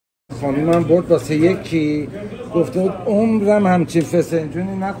خانومم برد واسه یکی گفته بود عمرم همچین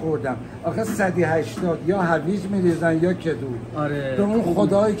فسنجونی نخوردم. آخه 180 یا هویج میریزن یا کدو. آره. به اون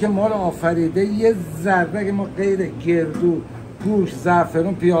خدایی که ما رو آفریده یه ذره که ما غیر گردو، گوشت،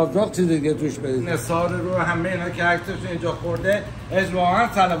 زعفرون، پیازداغ چیز دیگه توش بریزیم. نثار رو همه اینا که عکسش اینجا خورده اجماعاً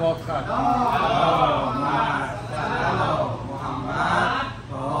صلوات خواهد.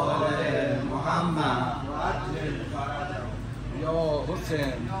 یا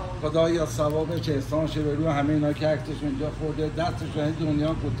حسین خدایا ثوابش احسان شه به روی همه اینا که عکسش اینجا خورده، دستش رو دنیا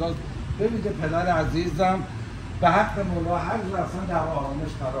کوتاه ببینید. پدر عزیزم به حق مولا هر اصلا در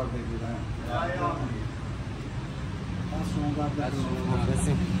آرامش قرار بگیرن.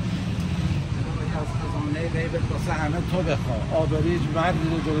 واسه همه تو بخواه آبری هیچ مردی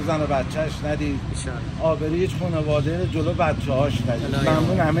رو جلو زن و بچهش ندید، آبری هیچ خانواده رو جلو بچه‌هاش ندید.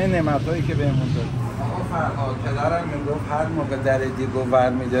 ممنون همه نعمتایی که بهمون دادید. آقا فرهاد پدرم میگفت هر موقع در دیگو ور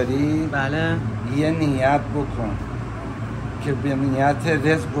میداری بله یه نیت بکن که به نیت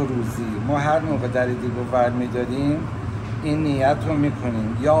رزق و روزی. ما هر موقع در دیگو ور میداریم این نیت رو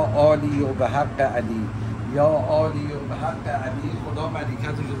میکنیم. یا عالی و به حق علی، یا عالی و به حق علی. خدا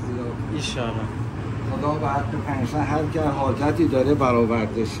ملکتش رو زیاد ایشالله. خدا به حق پنجشن هر که حاجتی داره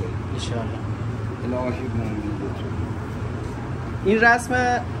برآورده شه ایشالله. الهی بومید. این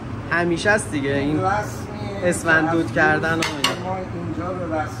رسم همیشه است دیگه، این اسفندود کردن و ما اینجا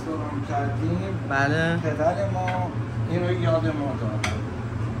رو رستوران کردیم. بله. پدر ما اینو یاد ما داره.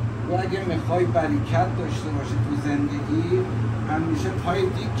 و اگه میخوای برکت داشته باشی تو زندگی همیشه پای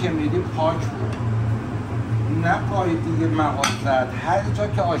دیگ که میری پاک بود، نه پای دیگه مغازت. هر جا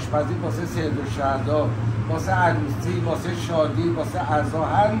که آشپزی واسه سید و شهدا، واسه عروسی، واسه شادی، واسه عزا،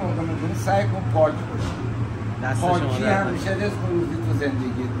 هر موقع میتونی سعی کن پاک باشی. پاکی همیشه رزق و روزی تو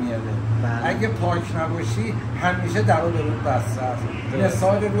زندگیت میاره. اگه پاک نباشی همیشه در و درود بسته است.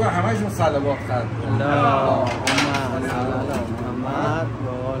 مثال رو همشون صلوات خواهد کن.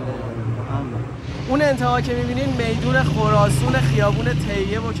 اون انتها که میبینین میدون خراسان خیابون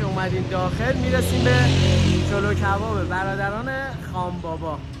تهیه و که اومدین داخل میرسیم به چلوکباب برادران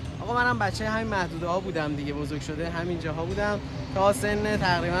بابا. آقا منم بچه همین محدوده ها بودم دیگه، بزرگ شده همین جاها بودم تا سن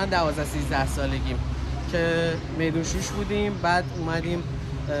تقریبا 12-13 سالگیم که میدون شوش بودیم. بعد اومدیم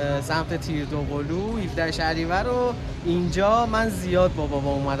سمت تیر دوقلو 17 شهریور و اینجا من زیاد با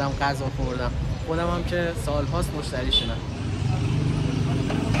بابا اومدم غذا خوردم. خودم هم که سالهاست مشتری شدم.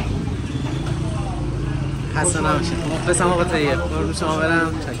 خسته نباشید. مخلصم آقا طیب. قربون شما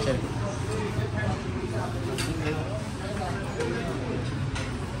برم. چاکرم.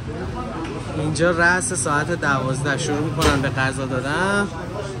 اینجا رأس ساعت 12 شروع میکنن به غذا دادن.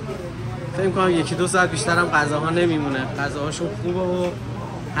 فکر میکنم 1-2 ساعت بیشتر هم غذاها نمیمونه. غذاهاشون خوبه و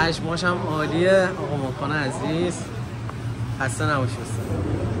حجماش هم عالیه. آقا مکان عزیز خسته نباشید.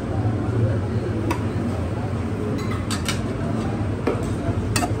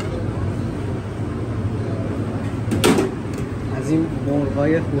 از این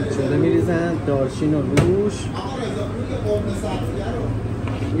مرغای خورد شده میریزن، دارچین و روش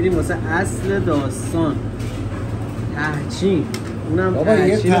میریم واسه اصل داستان تهچین. اونم بابا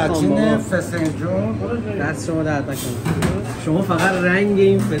یه تهچین فسنجون. دست شما درد نکنه. شما فقط رنگ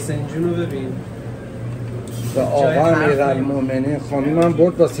این فسنجون رو ببین. به آقا امیرالمومنین خانومم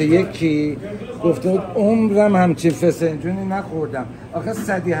برد واسه یکی گفته بود عمرم همچین فسنجونی نخوردم. آخه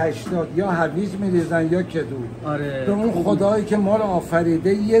 180 یا هویج میریزن یا کدو. آره. به اون خدایی که ما رو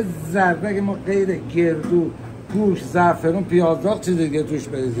آفریده یه ذره که ما غیر گردو، گوشت، زعفرون، پیازداغ چیز دیگه توش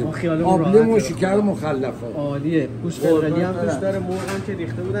بریزیم. آبلیم و شکر و مخلفات. عالیه. گوشت قرقلی هم توش داره، مرغ هم که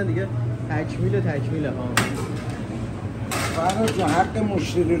ریخته بودن دیگه تکمیله ها. فرهاد جان حق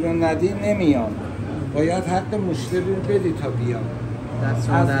مشتری رو ندی نمیان. باید حق مشتری رو بدی تا بیان.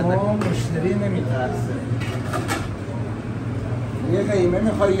 از ما مشتری نمیترسه. یه قیمه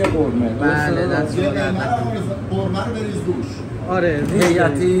میخوای یه قرمه. بله دست یه قرمه رو بریز دوش. آره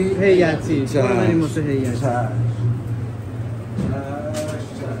هیئتی. بریم واسه هیئتی.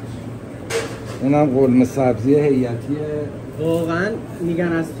 اونم قرمه سبزی هیئتیه. واقعا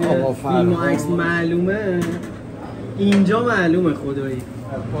میگن از توی فیلم و عکس معلومه، اینجا معلومه خدایی.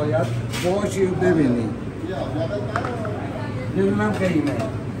 باید باشی و ببینی. نمیدونم قیمه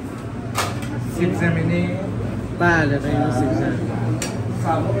سیب زمینی. بله قیمه سیب زمینی.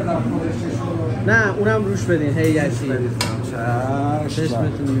 سوا بدم خودشش رو. نه اونم روش بدین هیئتی. چشمتون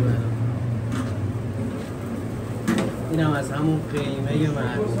میبرم. اینم از همون قیمه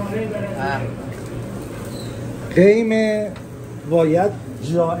معلوم. قیمه باید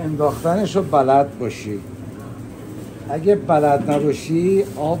جا انداختنش رو بلد باشی. اگه بلد نباشی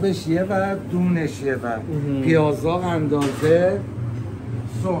آبش یه بر، دونش یه بر، پیازداغ اندازه،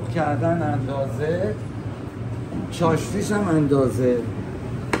 سرخ کردن اندازه، چاشنیش هم اندازه.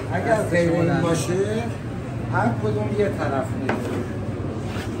 اگر غیر این باشه هر کدوم یه طرف میده.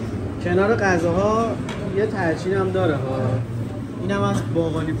 کنار غذاها یه ترچین هم داره ها. این هم از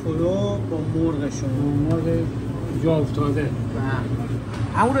باقالی پلو با مرغشون. مرغ جا افتاده.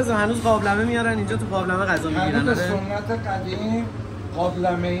 همون رضا هنوز قابلمه میارن اینجا تو قابلمه غذا میگیرن. به سنت قدیم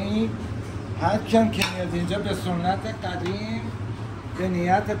قابلمه‌ای هر کم که میاد اینجا به سنت قدیم به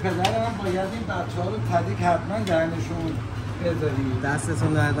نیت پدرم باید این بچه‌ها رو تدیک حتما دهنشون بذاری.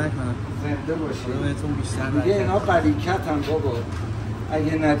 دستتون درد نکنه. زنده باشید. بهتون بیشتر دیگه اینا بریکت هم بابا.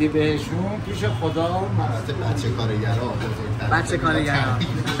 اگه ندی بهشون پیش خدا بچه کارگرها بچه کارگرها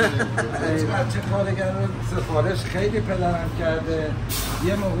بچه کارگرها سفارش خیلی پدرم کرده.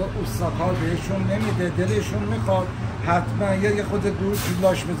 یه موقع اوستاکار بهشون نمیده، دلشون میخواد حتما یه خود گوشت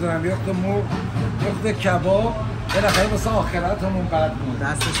لاش بذارم، یه خود مرغ، یه خود کباب، بالاخره واسه آخرتمون بد بود.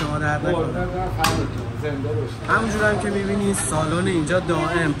 دست شما درد نکنه. زنده باشید. همونجور هم که میبینید سالن اینجا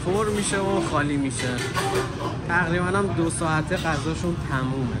دائم پر میشه و خالی میشه. تقریبا هم 2 ساعته غذاشون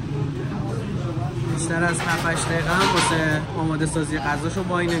تمومه. بیشتر از 7-8 دقیقه هم واسه آماده سازی غذاشون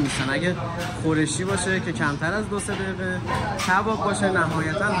وای نمیشن. اگه خورشی باشه که کمتر از 2-3 دقیقه، کباب باشه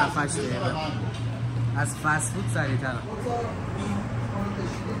نهایتا 7-8 دقیقه. از فست فود سریع‌تر.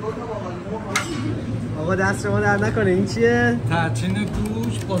 آقا دست شما درد نکنه. این چیه؟ ترچین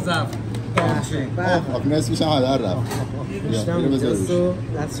گوش با زفت. نصفش هم هدر رفت.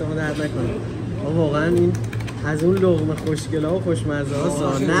 دست شما درد نکنه. واقعا این از اون لقمه خوشگلا و خوشمزه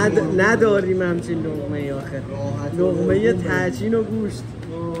ها نداریم همچین لقمه ای آخر. لقمه ترچین و گوشت.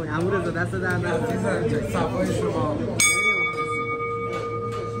 همون رضا دست درد نکنه. صفای شما.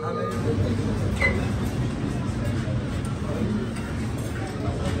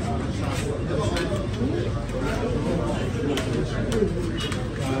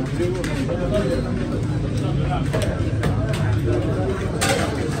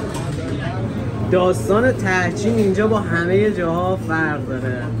 داستان ترچین اینجا با همه جاها فرق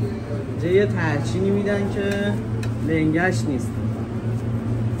داره. اینجا یه ترچینی میدن که لنگش نیست.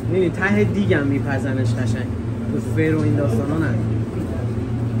 یعنی ته دیگم میپزنش قشنگ. تو فر و این داستانا نه.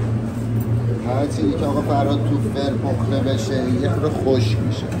 ترچینی که آقا فرهاد تو فر پخته بشه یه خورده خشک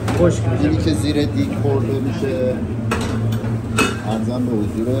میشه. اینی که زیر دیگ خورده میشه ارزم به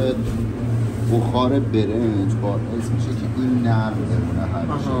حضور بخار برنج باعث میشه که این نرم بمونه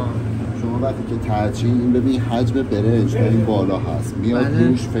همیشه. شما وقتی که ترچین این ببین حجم برنج تا این بالا هست میاد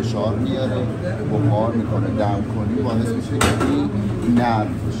روش فشار میاره بخار میکنه دم کنی باعث میشه که این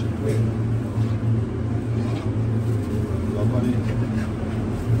نرم بشه.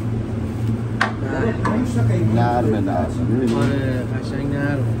 نرم آره قشنگ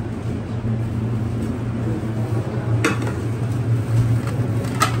نرم.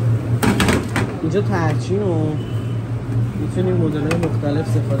 اینجا ترچین رو میتونیم مدل‌های مختلف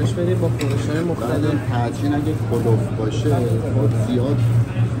سفارش بدیم با فروش‌های مختلف. ترچین اگه کلوف باشه زیاد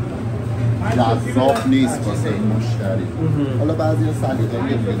جذاب نیست واسه مشتری. حالا بعضی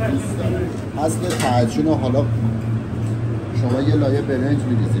سلیقه‌ای دوست دارن. اصل ترچین رو حالا شما یه لایه برنج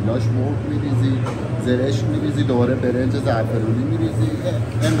می‌ریزی، لاش مرغ می‌ریزی، زرشک می‌ریزی، دوباره برنج زعفرونی می‌ریزی.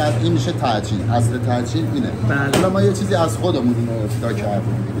 اینقدر این میشه ترچین. اصل ترچین اینه. حالا ما یه چیزی از خودمون اینو ابداع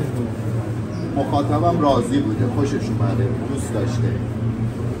کردیم دیگه. مخاطبم راضی بوده، خوشش اومده، دوست داشته.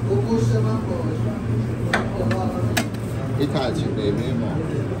 این ترچین قیمه ما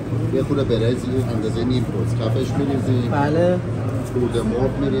یه خورده برنج اندازه نیم پوز کفش می‌ریزی. بله. خورده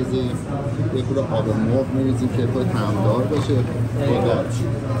مرغ می‌ریزی. یه خورده آب مرغ می‌ریزی که خود طعمدار بشه. با دارچین.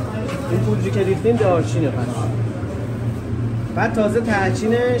 این پودری که ریختیم دارچینه پس. بعد تازه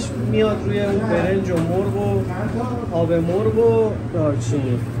ترچینش میاد روی اون برنج و مرغ و آب مرغ و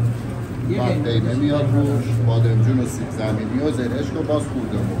دارچینی. بعد قیمه میاد روش، بادمجون و سیب زمینی و زرشک و باز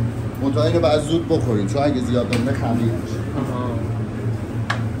خورده مرغ. منتها اینو باید زود بخورید چون اگه زیاد بمونه خمیر میشه.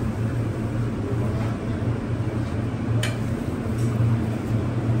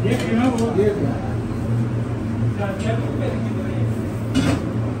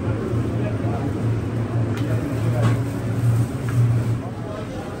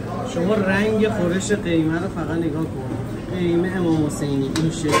 شما رنگ خورش قیمه رو فقط نگاه کن. قیمه امام حسینی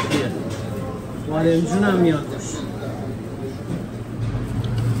این شکلیه. بادمجون هم میاد روش.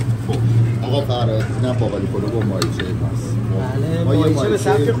 آقا فرهاد اینم باقالی پلو با مایچه هست. بله مایچه به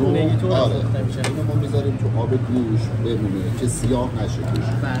سبک خونگی تو آره. اینو ما میذاریم تو آب گوشت بمونه که سیاه نشه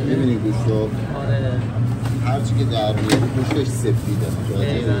گوشت. بله. ببینید گوشتو. آره. هرچی که در میاد گوشتش سفیده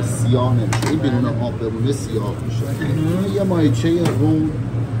متوجه سیاه نمیشه. این بدون آب بمونه سیاه میشه. یه مایچه روم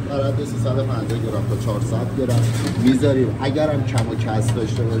در حد 350 گرم تا 400 گرم میذاریم. اگر هم کم و کس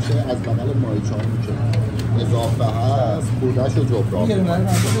داشته باشه از بغل مایچه ها که اضافه هست خودش رو جبران میکنه.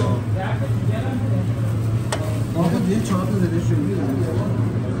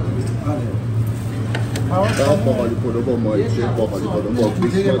 بعد باقالی پلو با مایچه، باقالی پلو با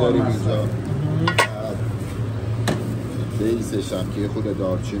گوشت داریم اینجا. بیسش هم که خود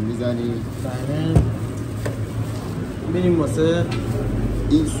دارچین میزنیم. بله. میریم واسه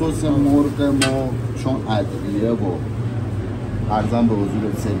این سس مرغ ما چون ادویه و ارزم به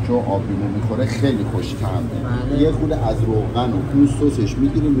حضور سرکه و آبلیمو میخوره خیلی خوش طعمه. یه خود از روغن و اون سسش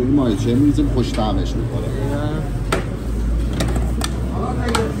میگیریم روی مایچه میریزیم، خوش طعمش میخوره.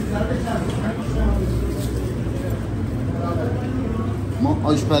 ما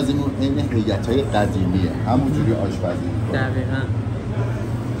آشپزیمون عین هیئت‌های قدیمیه، همونجوری آشپزی می‌کنیم. دقیقاً.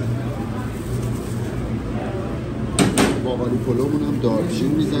 باقالی پلومون هم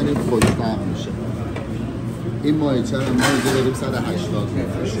دارچین میزنیم، خوش‌طعم میشه. این مایچه رو ما اینجا داریم 180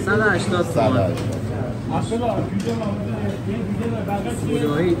 می‌فروشیم. 180 تومان.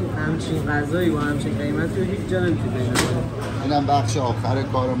 خدایی همچین غذایی با همچین قیمتی رو هیچ جا نمی‌تونی پیدا کنی. اینم بخش آخر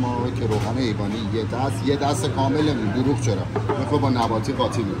کار ما که روغن حیوانی یه دست کامل دروغ چرا میخواد با نباتی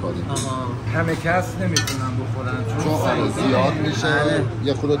قاطی می‌کنیم. همه کس نمیتونن بخورن چون زیاد میشه.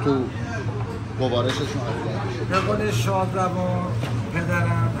 یه خود تو گوارششون به قول شادروان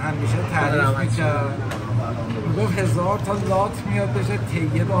پدرم همیشه تعریف میکرد، میگفت 1000 تا لات میاد بشه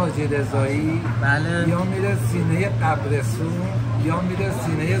طیب حاجی رضایی. بله. یا میره سینه قبرستون یا میره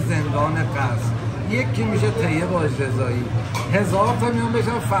سینه زندان قصر. یکی میشه طیب حاجی رضایی. 1000 تا میان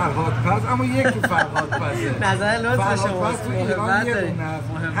بشه فرهادپز، اما یکی فرهادپزه. نظر لطف شماست. تو ایران یه دونه است.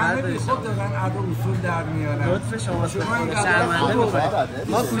 همه بی خود دارن عد و اصول در میارن. لطف شماست. شرمنده می‌کنید.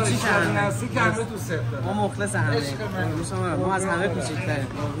 ما کوچیک هستی که همه دوست دارن. ما مخلص همه. ما از همه کوچیک‌تریم.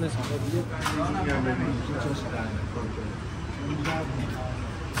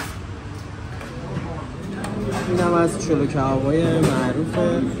 اینم از چلوکبابی معروف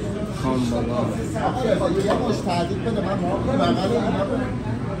بابا. یه مش تعدیل بده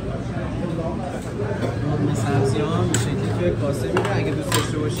من سبزی ها به شکلی توی کاسه میره. اگه دوست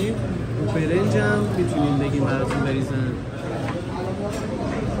داشته باشین برنج هم میتونیم بگیم براتون بریزن.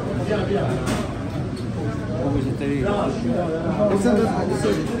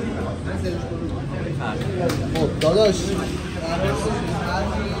 خب داداش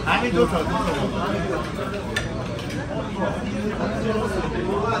همین دو تا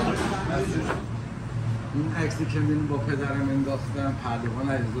این عکسی که می‌بینیم با پدرم انداختم پهلوان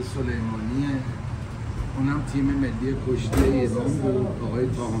علیرضا سلیمانیه. اونم تیم ملی کشتی ایران بود. آقای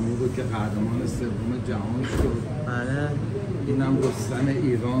تمامی بود که قهرمان سوم جهان شد. بله. اینم رستم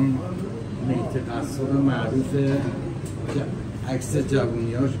ایران میت قصار معروفه که عکس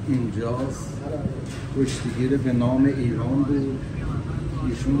جوونیاش اینجاست. کشتیگیر به نام ایران بود.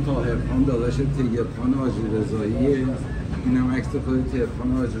 ایشون تهران داداش تیرخان حاجی رضاییه. اینم عکس خود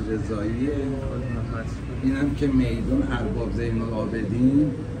تهران حاجی رضاییه. اینم که میدان ارباب زین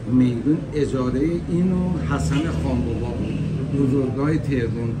العابدین، میدان اجاره اینو حسن خانبابا بود، بزرگای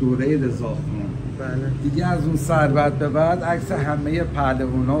تهران دوره رضاخان. بله. دیگه از اون سربت به بعد عکس همه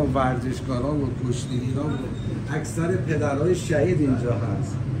پهلوانا و ورزشکارا و کشتیگیرا و اکثر پدرای شهید اینجا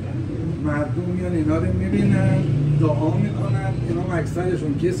هست. مردم میان اینا رو میبینن، دعا میکنن. اینا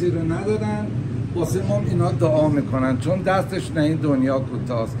اکثرشون کسی رو ندارن، واسه ما اینا دعا میکنن چون دستشون این دنیا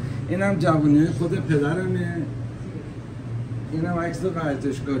کوتاست. اینم جوونی خود پدرمه. اینم عکس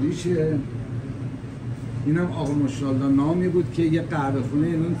ورزشکاریشه. اینم آقا ماشاءالله نامی بود که یه قهوه‌خونه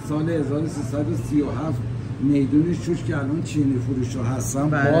ایران سال 1337 میدونش توش که الان چینی فروش رو هستن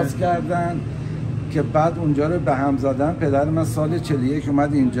باز کردن که بعد اونجا رو به هم زدن. پدر من سال 41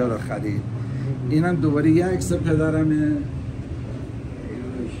 اومد اینجا رو خرید. اینم دوباره یه عکس پدرمه.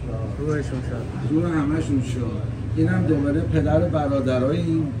 روحشون شد. روح همشون شد. اینم دوباره پدر برادران.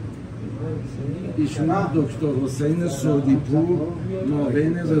 ایشون دکتر حسین سعودی پور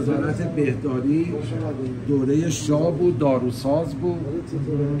معاون وزارت بهداری دوره شاه بود، داروساز بود.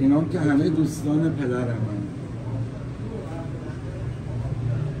 اینام که همه دوستان پدرم.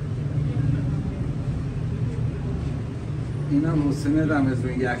 اینم حسین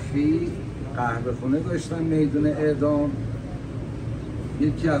رمضان یخی قهوه خونه داشتن میدون اعدام.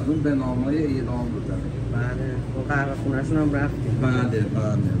 یکی از اون به نامای ایران بودن. بله. با قهوه خونه‌شون هم رفتیم. بله.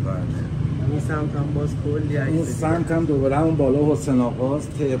 این سمت هم باز کلی عکس. اون سمت هم دوباره همون بالا حسین آقاست.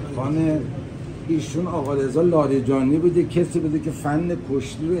 طبخان ایشون آقا رضا لاریجانی بوده، کسی بوده که فن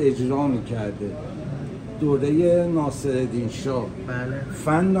کشتی رو اجرا میکرده دوره ناصرالدین شاه. بله.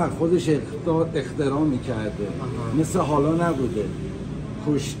 فن خودش اختراع میکرده. مثل حالا نبوده.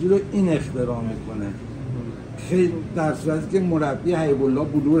 کشتی رو این اختراع میکنه. خیلی در صورتی که مربی حبیب الله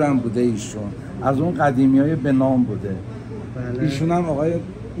بلور هم بوده ایشون، از اون قدیمیای به نام بوده. بله. ایشون هم آقای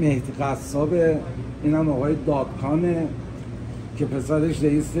مهدی قصابه، این هم آقای دادخانه که پسرش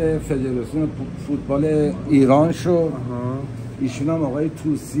رئیس فدراسیون فوتبال ایران شد. ایشون هم آقای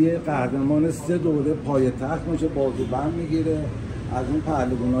توسی قهرمان 3 دوره پایتخت میشه، بازوبند میگیره، از اون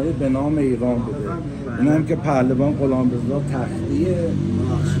پهلوانای به نام ایران بوده. این هم که پهلوان غلامرضا تختیه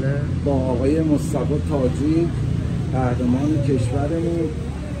با آقای مصطفی تاجی قهرمان کشورمون.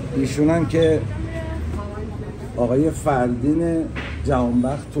 ایشون هم که آقای فردین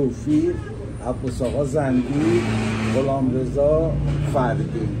جهانبخت توفیق، عباس آقا زندی، غلامرضا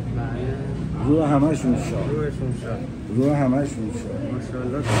فردین. رو همشون شاد. رو همشون شاد.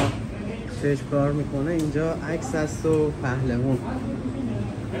 ماشاءالله تا چشم کار میکنه. اینجا عکس هست و پهلوان.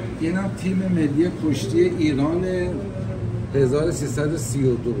 این هم تیم ملی کشتی ایران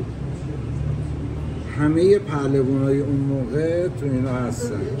 1332. همه پهلوانای اون موقع تو اینا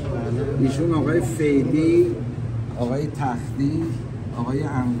هستن. ایشون آقای فیلی، آقای تختی، آقای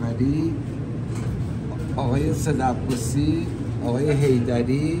انقدری، آقای صدعباسی، آقای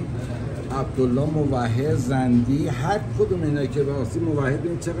حیدری، عبدالله موحد، زندی، هر کدوم اینا که راستی موحد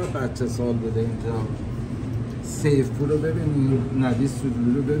این چقدر بچه سال بوده اینجا. سیفپور رو ببینید، نبی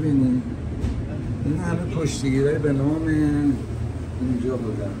سودلو رو ببینید. این همه کشتیگیرای به نام اینجا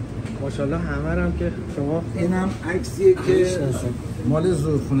بودن. ماشاءالله همه هم که شما. این هم عکسیه که مال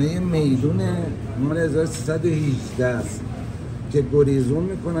زورخونه میدونه، مال 1318 است که گریزون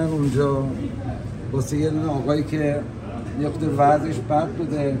میکنن اونجا واسه یه دونه آقایی که یه خود وضعش بد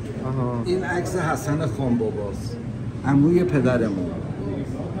بوده. این عکس حسن خان باباست، عموی پدرمون،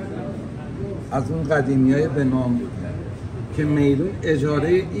 از اون قدیمیای به نام بوده که میدون اجاره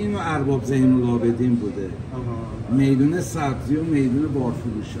این و ارباب زین العابدین بوده. میدون سبزی و میدون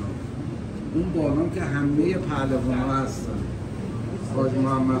بارفروشا. اون بالام که همه پهلوان‌ها هستن، حاج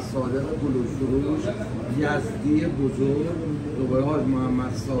محمد صادق بلوفروش، یزدی بزرگ، دوباره حاج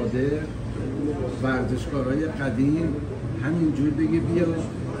محمد صادق، ورزشکارای قدیم، همینجور بگی بیا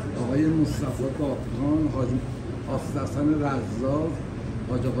آقای مصطفی دادخان، حاج حسن رزاق،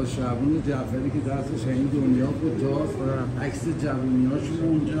 حاج آقا شعبان جعفری که درسش این دنیا بود جاست، عکس جوونیاشون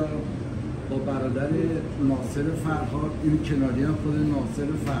اونجا با برادر ناصر فرهاد. این کناری هم خود ناصر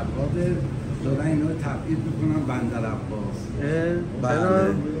فرهاده، دارن اینا رو تبعید میکنن بندر عباس.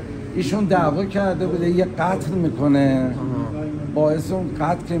 بله. ایشون دعوا کرده بوده یه قتل میکنه، باعث اون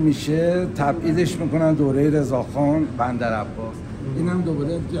قتل که میشه تبعیدش میکنن دوره رضاخان بندر عباس. این هم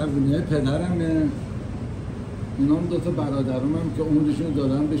دوباره جوونیای پدرمه. اینا هم دوتا برادرم هم که عمرشون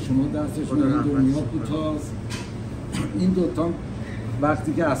دادن به شما، دستشون این دنیا کوتاست. این دوتا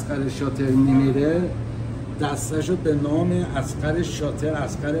وقتی که اصغر شاطر میمیره دستشو به نام اصغر شاطر،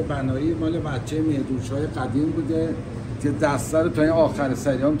 اصغر بنایی، مال بچه مهدوش‌های قدیم بوده که دسته رو تا این آخر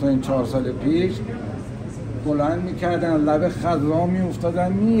سریام، تا این 4 سال پیش بلند میکردن، لب خضرا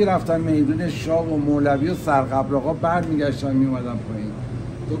میافتادن، میرفتن میدون شاه و مولوی و سرقبرآقا، بعد میگشتن میومدن پایین.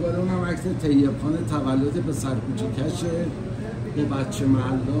 دوباره اونم عکس طیب خان تولد به سرکوچکشه با بچه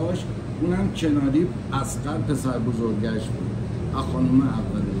محلاش، اونم کناری اصغر پسر بزرگش بود، خانوم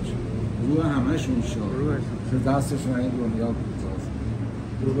اولش. روح همشون شاد که دستشون این دنیا کوتاست.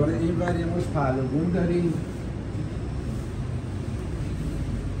 دوباره این ور یه مش پهلوان داریم.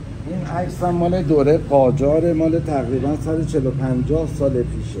 این عکس هم مال دوره قاجاره، مال تقریبا 140-150 سال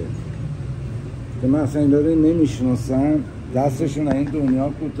پیشه که من اصلا این رو نمیشناسم. دستشون این دنیا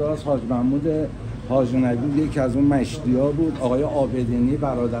کوتاست. حاج محمود حاج نبی یکی از اون مشتیا بود. آقای عابدینی،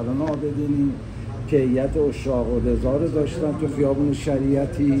 برادران عابدینی که هیئت عشاق و رضا رو داشتن تو خیابون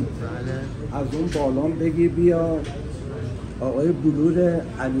شریعتی. از اون بالان بگی بیا آقای بلور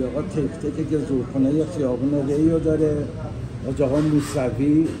علی آقا تک که زورخونه خیابون ریو داره، آقا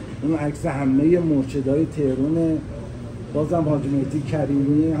موسوی. اون عکس همه مرشدای تهران، بازم حاج مهدی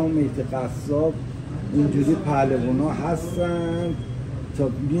کریمی، هم مهدی قصاب، اینجوری پهلوانا هستن تا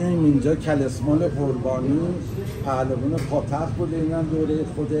بیایم اینجا. کلسمان قربانی پهلوان پاتخ بوده، اینم دوره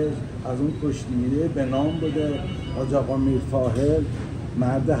خودش، از اون کشتیگیری به نام بوده. حاج آقا میرطاهر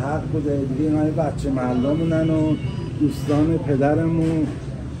مرد حق بوده دیگه. اینا بچه محلامونن و دوستان پدرمون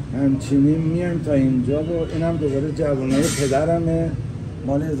همچنین میایم تا اینجا. و اینم دوباره جوانای پدرمه،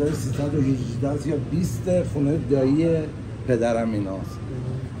 مال 1318 یا 20 خونه دایی پدرم ایناست.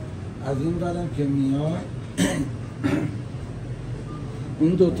 از این برم که میاد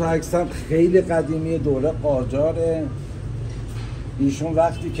این دوتا عکس هم خیلی قدیمی، دوره قاجاره. ایشون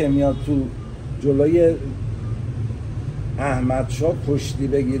وقتی که میاد تو جلوی احمدشاه کشتی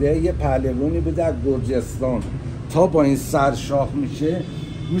بگیره، یه پهلوانی بوده از گرجستان، تا با این سر شاخ میشه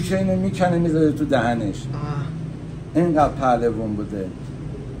گوشه اینو میکنه میذاره تو دهنش. اینقدر پهلوون بوده.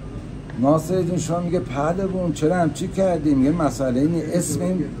 ناصر جون شما میگه پهلوون چرا همچی کردی؟ میگه مسئله اینه، اسم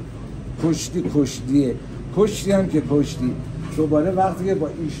این کشتیه. کشتی هم که کشتی. دوباره وقتی که با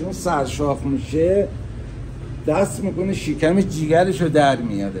ایشون سرشاخ میشه دست میکنه شکم جیگرشو در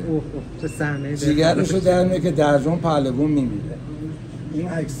میاره. چه صحنه جیگرشو در میاره که در جون پهلوون میمیره. این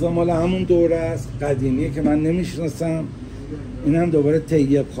عکس‌ها مال همون دوره است، قدیمیه که من نمیشناسم. اینم دوباره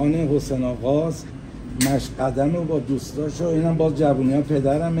طیب خان حسین آقاست، قدم با دوستاشو. اینم باز جوونی‌ها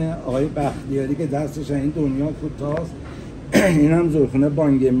پدرمه، آقای بختیاری که دستش این دنیا کوتاست. اینم زورخونه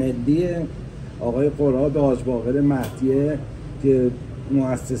بانک ملیه، آقای قراب حاج باقر مهدیه که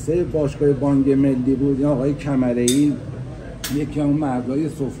مؤسسه باشگاه بانک ملی بود. این آقای کمره‌ای یکی اون مردای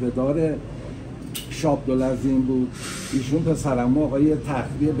سفره‌دار شابدالعظیم بود. ایشون پسرمو آقای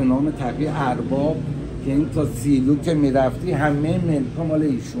تخفیه به نام تخفیه ارباب که این تا سیلو که میرفتی همه ملکا مال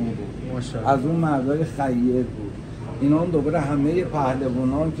ایشون بود. ماشاءالله. از اون مردای خیر بود. اینا هم دوباره همه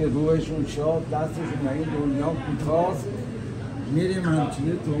پهلوانان که روحشون شاد، دستشون این دنیا کوتاست، میریم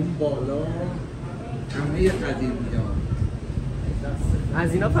همچنین تو اون بالا همه قدیمی‌ها.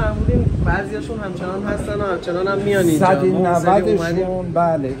 از اینا فرمودیم بعضیاشون همچنان هستن و همچنان هم میان اینجا. 190شون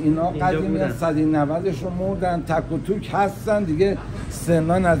بله اینا قدیمی هستن، 190شون مردن، تک و توک هستن دیگه،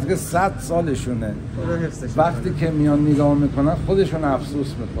 سنا نزدیک 100 سالشونه. وقتی که میان نگاه میکنن خودشون افسوس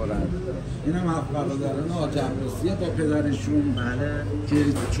میخورن. اینم برادران آجرسیه با پدرشون که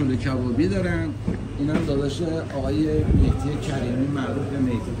چلوکبابی دارن. اینم داداش آقای مهدی کریمی معروف به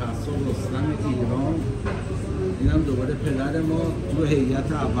مهدی قصاب رستم ایران. اینم دوباره پدر ما تو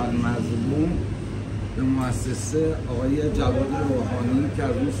هیئت اول مظلوم به مؤسسه آقای جواد روحانی که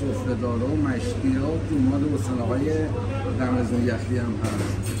از اون سفره‌دارا و مشتی‌ها دوماد حسین آقای رمضان یخی هم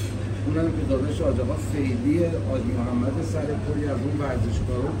هست. اونم که داداش آقا فعلی آقای محمد سرپوری از اون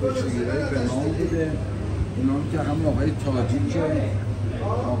ورزشکارا و کشتیگیرای به نام بوده. اینا هم که هم آقای تاجیک،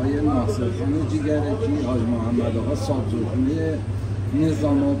 آقای ناصرخان جیگرکی، حاج محمد آقا سابزرخونی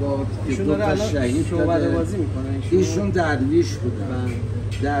نظام آباد که دو تا شهید داده. ایشون درویش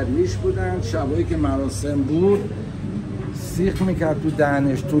بودن. شبایی که مراسم بود سیخ میکرد تو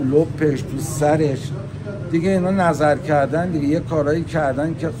دهنش، تو لپش، تو سرش. دیگه اینا نظر کردن دیگه، یه کارایی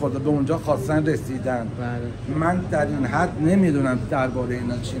کردن که خدا به اونجا خواستن رسیدن. من در این حد نمیدونم درباره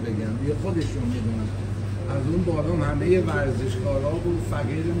اینا چی بگم، دیگه خودشون میدونن. از اون بالا همه ورزشکارا بود.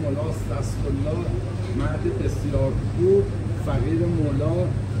 فقیر مولاس دستالله مرد بسیار خوب، فقیر مولا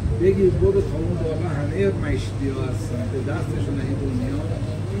بگیر برو تا اون بالا همه مشتی ها هستن به دستشون این دنیا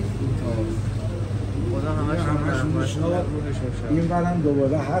کوتاست. خدا همشون شاد. این برم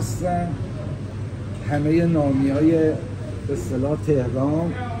دوباره هستن همه نامی های به اصطلاح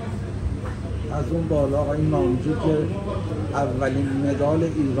تهران. از اون بالا آقای نامجو که اولین مدال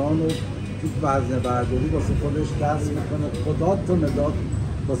ایران رو تو وزنه برداری واسه خودش دست میکنه. خدا تو مدال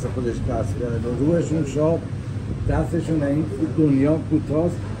واسه خودش دست کرده. روحشون شاد، دستشون این دنیا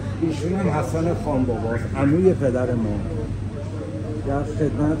کوتاست. ایشون هم حسن خان باباست، عموی پدر ما. در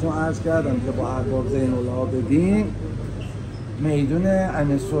خدمتتون عرض کردم که با ارباب زین العابدین میدون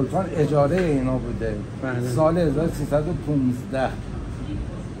امیر سلطان اجاره اینا بوده. سال 1315.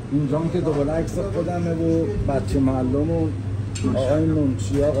 اینجا هم که دوباره عکس خودمه و بچه معلم و آقای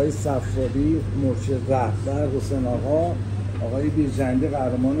منشی، آقای صفاری، مرشد رهبر، حسین آقا، آقای بیرجندی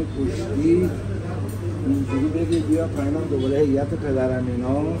قهرمان کشتی. اینجوری بگید بیا پایینم دوباره هیئت پدرم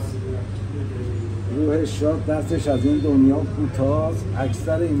ایناست. روح شاد، دستش از این دنیا کوتاست.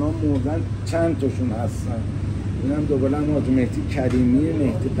 اکثر اینا مردن، چند تاشون هستن. اینم دوباره حاج مهدی کریمی،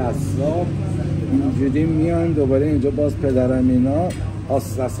 مهدی قصاب. اینجوری میان دوباره اینجا باز پدرم اینا.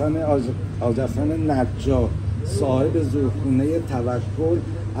 حاج حسن نجار صاحب زورخونه توکل،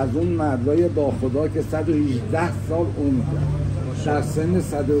 از اون مردای با خدا که 118 سال عمر در سن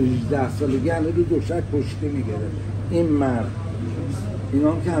 118 سالگی هنوز رو دوشک کشتی میگیره این مرد.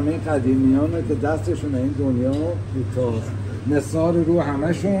 اینا هم که همه قدیمیانه که دستشون این دنیا کوتاست. نثار رو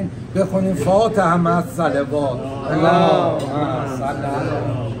همشون بخونیم فاتحه مع صلوات. اللهم صل علی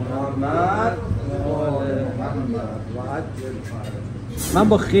محمد من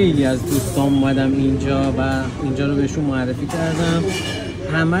با خیلی از دوستان اومدم اینجا و اینجا رو بهشون معرفی کردم.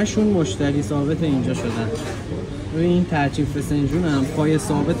 همشون مشتری ثابت اینجا شدن. روی این ترچین فسنجون هم پای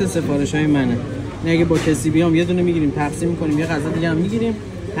ثابت سفارش های منه. اگه با کسی بیام یه دونه میگیریم تقسیم میکنیم، یه غذا دیگه هم میگیریم.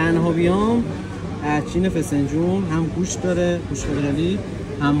 تنها بیام ترچین فسنجون هم گوشت داره، گوشت فدرالی،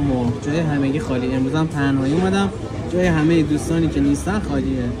 هم مرغ. جای همگی خالی. امروز هم تنهایی اومدم، جای همه دوستانی که نیستن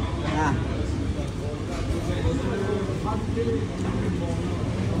خالیه.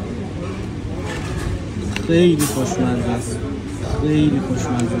 خیلی خوشمزه است. خیلی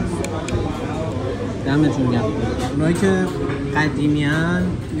خوشمزه است. دمتون گرم. اونایی که قدیمی ان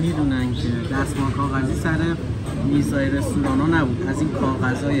میدونن که دستمال کاغذی سر میزای رستوران ها نبود، از این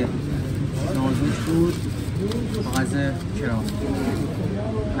کاغذهای نازک بود، کاغذ کرام،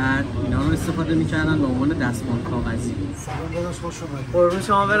 بعد اینا رو استفاده میکردن به عنوان دستمال کاغذی. سلام داداش، خوش اومدید. قربون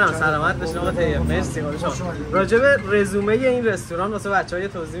شما برم، سلامت باشین آقا طیب. مرسی. راجع به رزومه این رستوران واسه بچه‌ها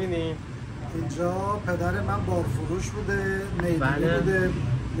توضیح میدین؟ اینجا پدر من بارفروش بوده، میدانی بوده،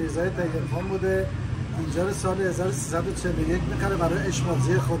 میرزای تهران بوده. اینجا رو سال 1341 می‌خره برای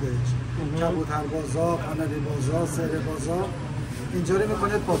اشمازی خودش. کبوتر بازار، قناری بازار، سره بازار. اینجا رو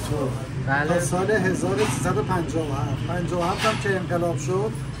میکنه با تو. تا سال 1357 هم که انقلاب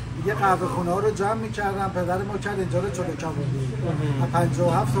شد دیگه قهوه خونه ها رو جمع می‌کردن. پدر ما کرد اینجا رو چلوکبابی.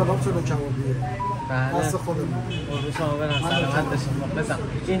 57 سال چلوکبابیه. دست خودمون. شما برن سلامت باشین.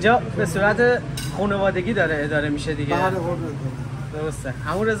 اینجا به صورت خانوادگی داره اداره میشه دیگه. بله درسته.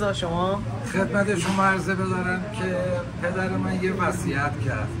 همون رضا شما خدمت شما عرضه بدارم که پدر من یه وصیت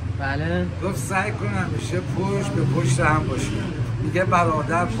کرد. بله. گفت سعی کن همیشه پشت به پشت هم باشی. میگه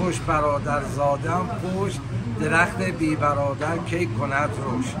برادر پشت برادر زادم پشت، درخت بی برادر کی کند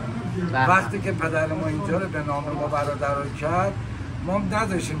روش. وقتی که پدر ما اینجا رو به نام ما برادر کرد، ما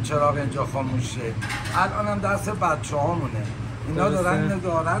نداشتیم چراغ اینجا خاموش شه. الان هم دست بچه‌هامونه. اینا دارن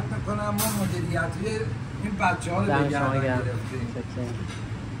نظارت میکنن، ما مدیریتی این بچه‌ها رو به گردن گرفتیم.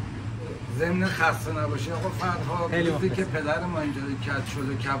 ضمن خسته نباشی آقا فرهاد، روزی که پدر ما اینجا کرد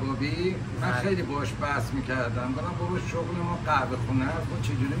چلوکبابی، من خیلی باهاش بحث میکردم. گفتم بابا شغل ما قهوه خونه است، ما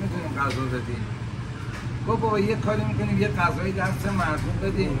چجوری میتونیم غذا بدیم؟ بابا یه کاری میکنیم یه غذای دست مردم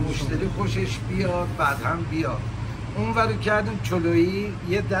بدیم، مشتری خوشش بیاد، بعد هم بیاد. اون ور کردیم چلویی،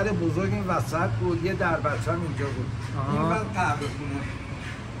 یه در بزرگ این وسط بود، یه در بچه هم اینجا بود. این ور قهوه خونه.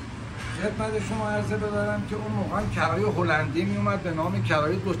 خدمت شما عرضه بدارم که اون موقع کرایه هلندی می اومد به نام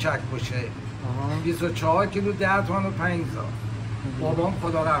کرایه دو چک باشه. 24 کیلو 10 تومن و 5 هزار. بابام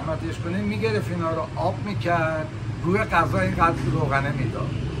خدا رحمتش کنه میگرفت اینا رو آب میکرد، روی غذا اینقدر روغنه میداد.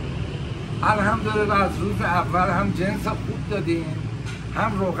 الحمدلله از روز اول هم جنس خوب دادیم،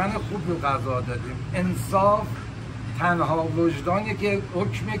 هم روغن خوب رو غذا دادیم. انصاف تنها وجدانی که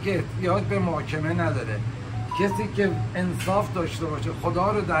حکمه که احتیاج به محاکمه نداره. کسی که انصاف داشته باشه،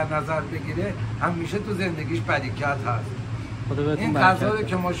 خدا رو در نظر بگیره، همیشه تو زندگیش برکت هست. این غذا رو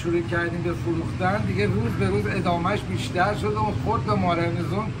که ما شروع کردیم به فروختن دیگه روز به روز ادامهش بیشتر شده و خورد به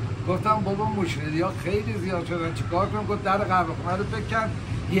مارنزون. گفتم بابا مشتری‌ها خیلی زیاد شدن، چیکار کنم؟ گفت در قهوه خونه رو بکن،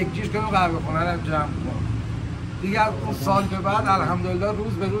 یکیش کنم قهوه خونه رو جمع کن. دیگه از اون سال به بعد الحمدلله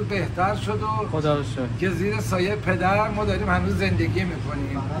روز به روز بهتر شد و خدا رو شکر که زیر سایه پدر ما داریم هنوز زندگی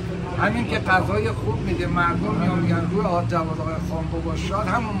میکنیم. همین که غذای خوب میده، مردم میگن روی حاج جواد آقای خان بابا شاد،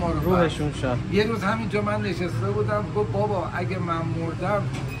 همون ما رو روحشون شاد. یه روز همینجا من نشسته بودم، گفت بابا اگه من مردم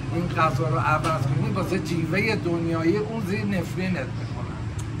این غذا رو عوض کنی واسه جیوه دنیایی اون زیر نفرینت میکنن.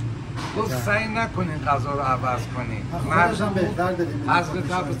 گفت سعی نکنین غذا رو عوض کنین. خودش هم بهتر دادیم. از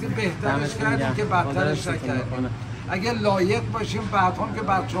قبضی بهترش کردیم که بدترش نکردیم. اگه لایق باشیم بعدهم که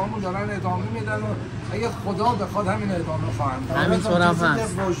بچه‌هامون دارن ادامه میدن و اگه خدا بخواد همین ادامه خواهند داد. همینطور هم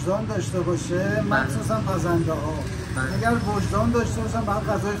هست. وجدان داشته باشه، مخصوصا پزنده ها. اگر وجدان داشته باشن بعد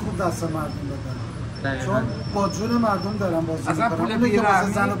غذای خوب دست مردم بدن. چون با جون مردم دارن بازی میکنن. اصلا پول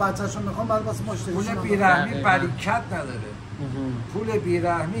بیرحمی زن و بچه‌شون میخوان بعد واسه مشتریشون. پول بیرحمی برکت نداره. پول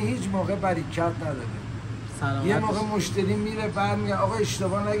بیرحمی هیچ موقع برکت نداره. یه موقع مشتری میره بعد میگه آقا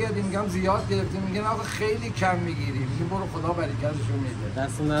اشتباه نکردیم، میگم زیاد گرفتیم، میگن آقا خیلی کم میگیریم، میگیم برو خدا برکتشو میده.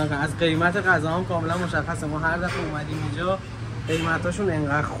 دستون درد. از قیمت غذا هم کاملا مشخصه. ما هر دفعه اومدیم اینجا قیمتاشون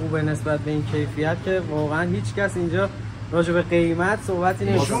انقدر خوبه نسبت به این کیفیت که واقعا هیچ کس اینجا راجع به قیمت صحبتی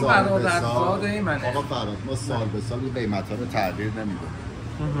نمی‌کنه. چون برادرزاد منه. آقا فرهاد، ما سال به سال قیمت‌ها رو تغییر نمیدیم.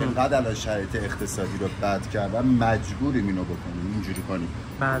 اینقدر الان شرایط اقتصادی رو بد کردن مجبوریم اینو بکنیم، اینجوری کنیم.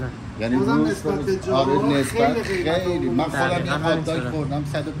 بله. یعنی نسبت به جا خیلی من خودم یه هات خوردم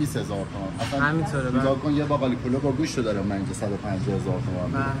 120,000 تومان. همینطوره. نگاه کن یه باقالی پلو با گوشت دارم من اینجا 150,000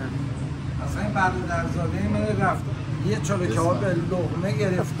 تومان. بله. اصلا این برادرزاده من رفت یه چلوکباب لقمه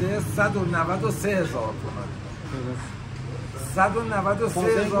گرفته 193,000 تومان.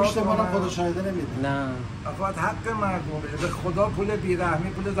 193,000 تومان خدا شاهده نمیده. نه. فقط حق مردمه. به خدا پول بیرحمی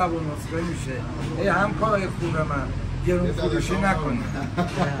پول زبون نسخه میشه. ای همکارای خوب من گرون فروشی نکنید.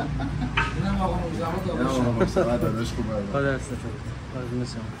 اینم آقا مجتمع داداش خدا رستون.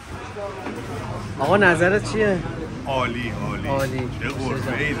 آقا نظرت چیه؟ عالی. چه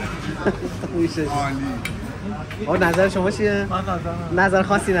غرفه‌ای ده. عالی. آقا نظر شما چیه؟ من نظر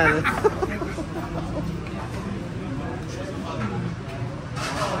خاصی نداره.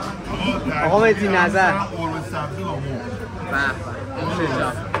 آقا بدین نظر. قرمه سبزی با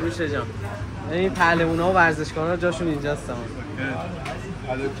به نوش جان این پهلوونا و ورزشکارا جاشون اینجاست.